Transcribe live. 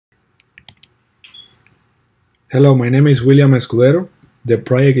Hello, my name is William Escudero. The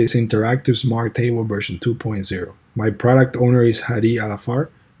project is InteractiveSmartTable version 2.0. My product owner is Hadi Alafar.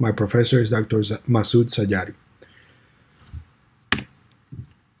 My professor is Dr. Masoud Sajari.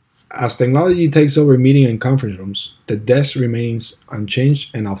 As technology takes over meeting and conference rooms, the desk remains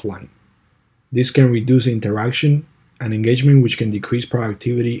unchanged and offline. This can reduce interaction and engagement, which can decrease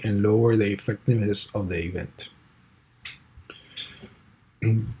productivity and lower the effectiveness of the event.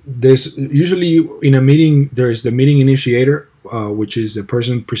 There's usually in a meeting, there is the meeting initiator, which is the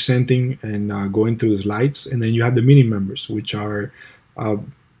person presenting and going through the slides, and then you have the meeting members, which are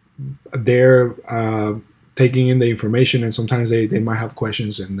there taking in the information, and sometimes they might have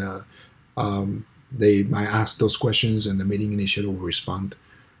questions, and they might ask those questions, and the meeting initiator will respond.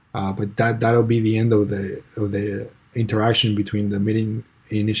 But that'll be the end of the interaction between the meeting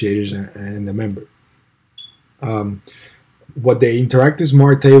initiators and the member. What the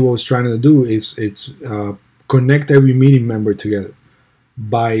InteractiveSmartTable is trying to do is connect every meeting member together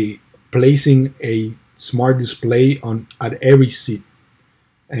by placing a smart display at every seat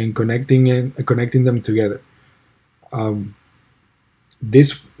and connecting them together.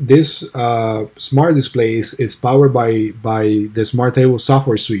 This smart display is powered by the SmartTable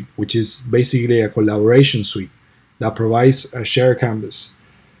software suite, which is basically a collaboration suite that provides a shared canvas.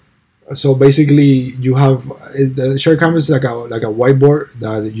 So basically, you have the shared canvas like a whiteboard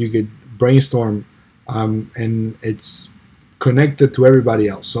that you could brainstorm, and it's connected to everybody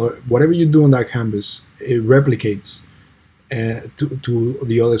else. So whatever you do on that canvas, it replicates to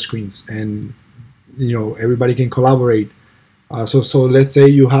the other screens, and everybody can collaborate. So let's say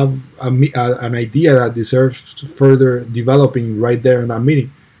you have an idea that deserves further developing right there in that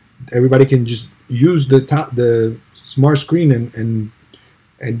meeting. Everybody can just use the smart screen and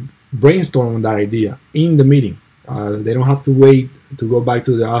brainstorm on that idea in the meeting. They don't have to wait to go back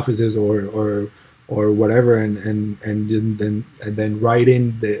to the offices or whatever and then write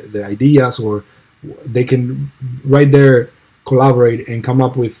in the ideas, or they can right there collaborate and come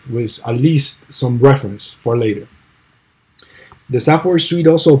up with at least some reference for later. The software suite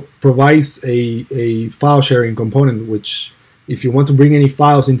also provides a file sharing component, which if you want to bring any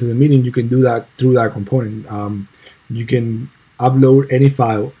files into the meeting, you can do that through that component. You can upload any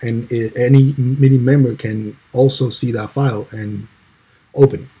file, and any meeting member can also see that file and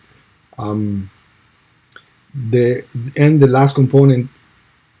open it. The last component,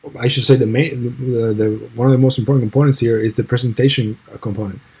 I should say one of the most important components here is the presentation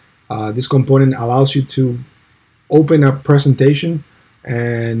component. This component allows you to open a presentation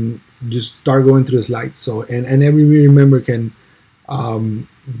and just start going through the slides. So and every meeting member can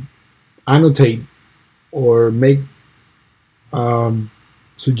annotate or make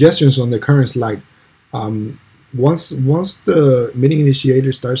suggestions on the current slide. Once the meeting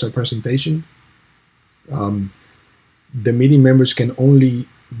initiator starts a presentation, the meeting members can only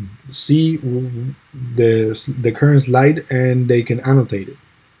see the current slide, and they can annotate it.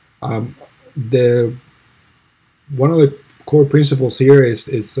 One of the core principles here is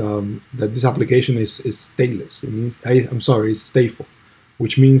that this application is stateless. It means it's stateful,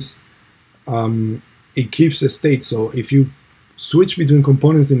 which means it keeps a state. So if you switch between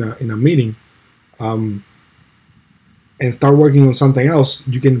components in a meeting and start working on something else,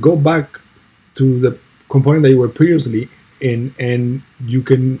 you can go back to the component that you were previously in, and you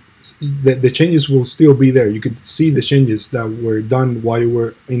can the changes will still be there. You could see the changes that were done while you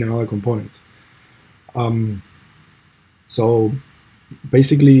were in another component. So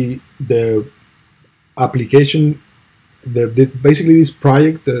basically, the application, basically this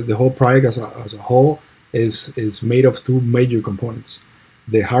project, the whole project as a whole is made of two major components: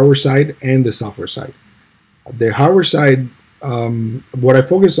 the hardware side and the software side. The hardware side, what I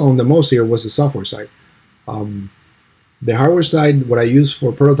focused on the most here was the software side. The hardware side, what I used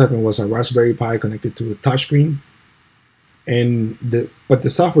for prototyping was a Raspberry Pi connected to a touchscreen, but the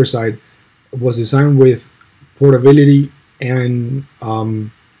software side was designed with portability and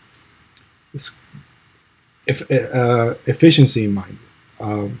efficiency in mind.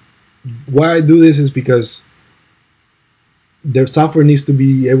 Why I do this is because the software needs to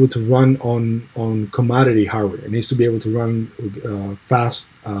be able to run on commodity hardware. It needs to be able to run fast,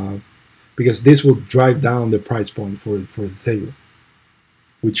 because this will drive down the price point for the table,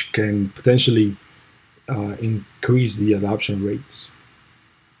 which can potentially increase the adoption rates.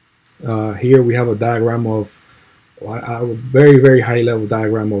 Here we have a diagram of a very high level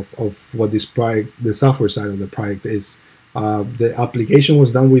diagram of what this project, the software side of the project is. The application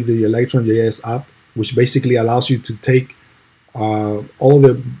was done with the Electron.js app, which basically allows you to take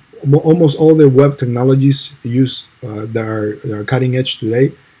almost all the web technologies used that are cutting edge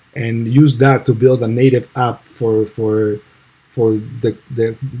today, and use that to build a native app for the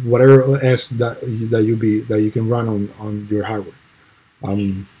whatever OS that you can run on your hardware.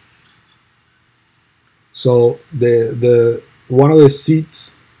 So the one of the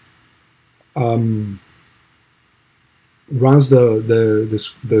seats runs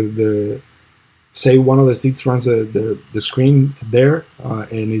the say one of the seats runs the screen there,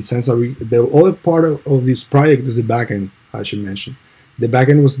 and it sends the other part of this project is the backend. I should mention the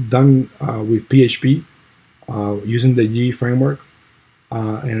backend was done with PHP using the G framework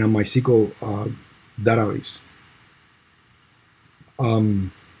and a MySQL database.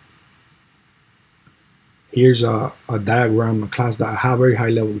 Here's a diagram, a very high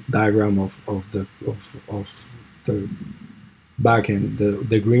level diagram of the backend.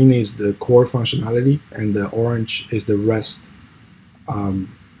 The green is the core functionality, and the orange is the REST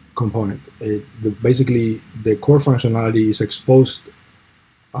component. Basically, the core functionality is exposed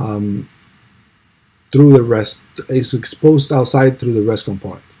through the REST. It's exposed outside through the REST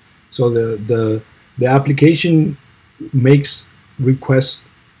component. So the application makes requests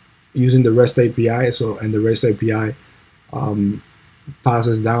using the REST API. And the REST API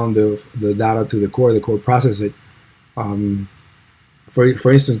passes down the data to the core. The core processes it.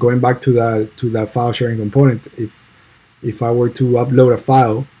 For instance, going back to that file sharing component, if I were to upload a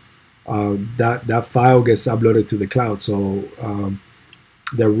file, that file gets uploaded to the cloud. So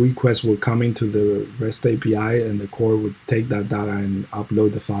the request will come into the REST API, and the core would take that data and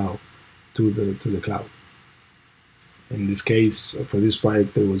upload the file to the cloud. In this case, for this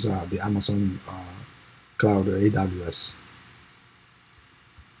project, it was the Amazon cloud, or AWS.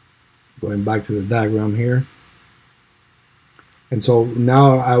 Going back to the diagram here. And so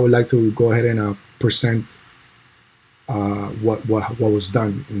now I would like to go ahead and present what was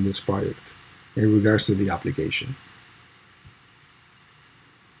done in this project in regards to the application.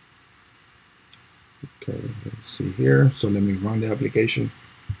 Okay, let's see here. So let me run the application.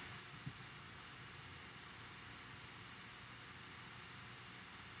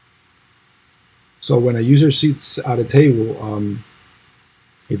 So when a user sits at a table,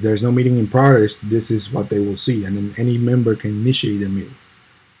 if there's no meeting in progress, this is what they will see, and then any member can initiate a meeting.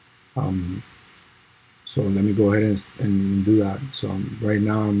 So let me go ahead and do that. So right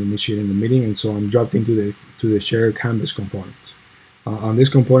now I'm initiating the meeting, and so I'm dropped into the shared canvas component. On this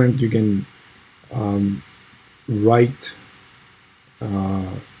component, you can write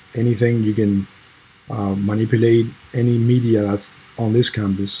anything. You can manipulate any media that's on this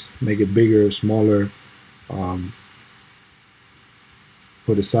canvas, make it bigger, smaller,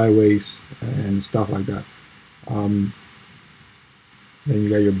 put it sideways, and stuff like that. Then you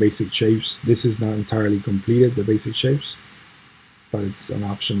got your basic shapes. This is not entirely completed, the basic shapes, but it's an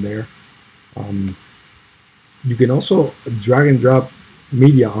option there. You can also drag and drop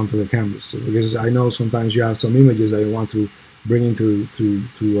media onto the canvas, because I know sometimes you have some images that you want to bring into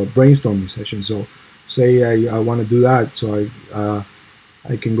a brainstorming session. So say I want to do that, so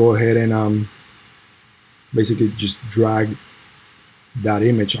I can go ahead and basically just drag that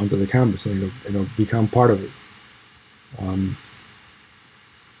image onto the canvas, and it'll become part of it.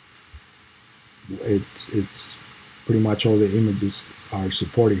 It's pretty much all the images are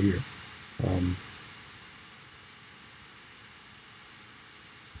supported here.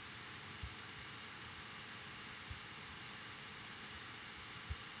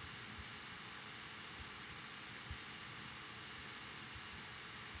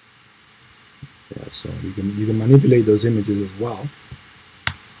 Yeah, so you can manipulate those images as well.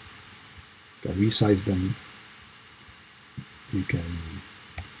 You can resize them. You can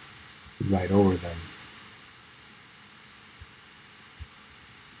write over them.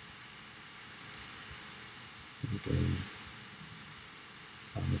 You can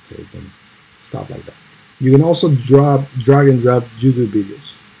annotate them, stuff like that. You can also drag and drop YouTube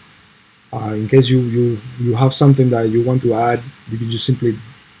videos. In case you have something that you want to add, you can just simply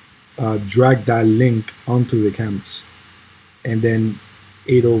drag that link onto the canvas, and then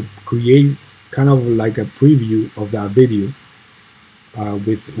it'll create kind of like a preview of that video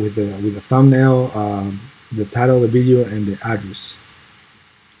with a thumbnail, the title of the video, and the address.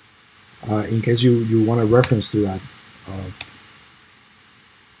 In case you want a reference to that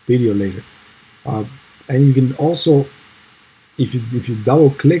video later, and you can also, if you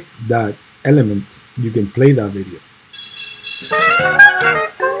double click that element, you can play that video.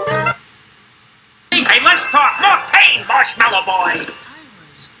 Hey, let's talk more pain, Marshmallow Boy.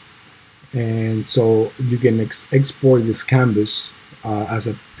 And so you can export this canvas as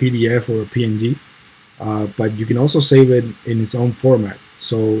a PDF or a PNG, but you can also save it in its own format.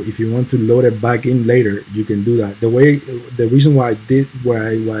 So if you want to load it back in later, you can do that. The reason why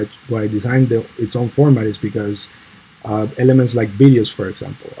I designed its own format is because elements like videos, for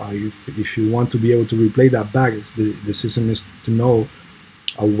example, if you want to be able to replay that back, the system is to know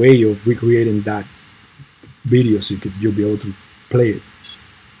a way of recreating that video, so you'll be able to play it.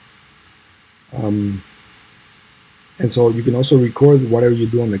 And so you can also record whatever you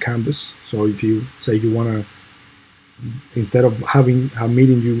do on the campus. So if you say you want to, instead of having a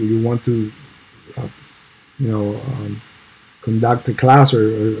meeting, you want to, conduct a class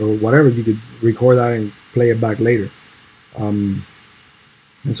or whatever, you could record that and play it back later. And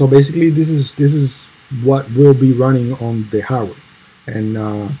so basically, this is what will be running on the hardware. And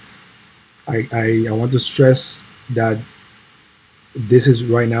I want to stress that this is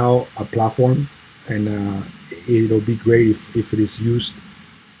right now a platform, and it'll be great if it is used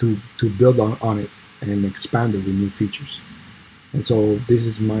to build on it and expand it with new features. And so this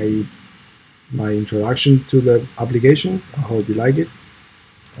is my introduction to the application. I hope you like it.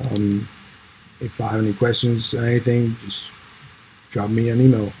 If I have any questions or anything, just drop me an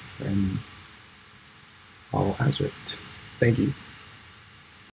email and I'll answer it. Thank you.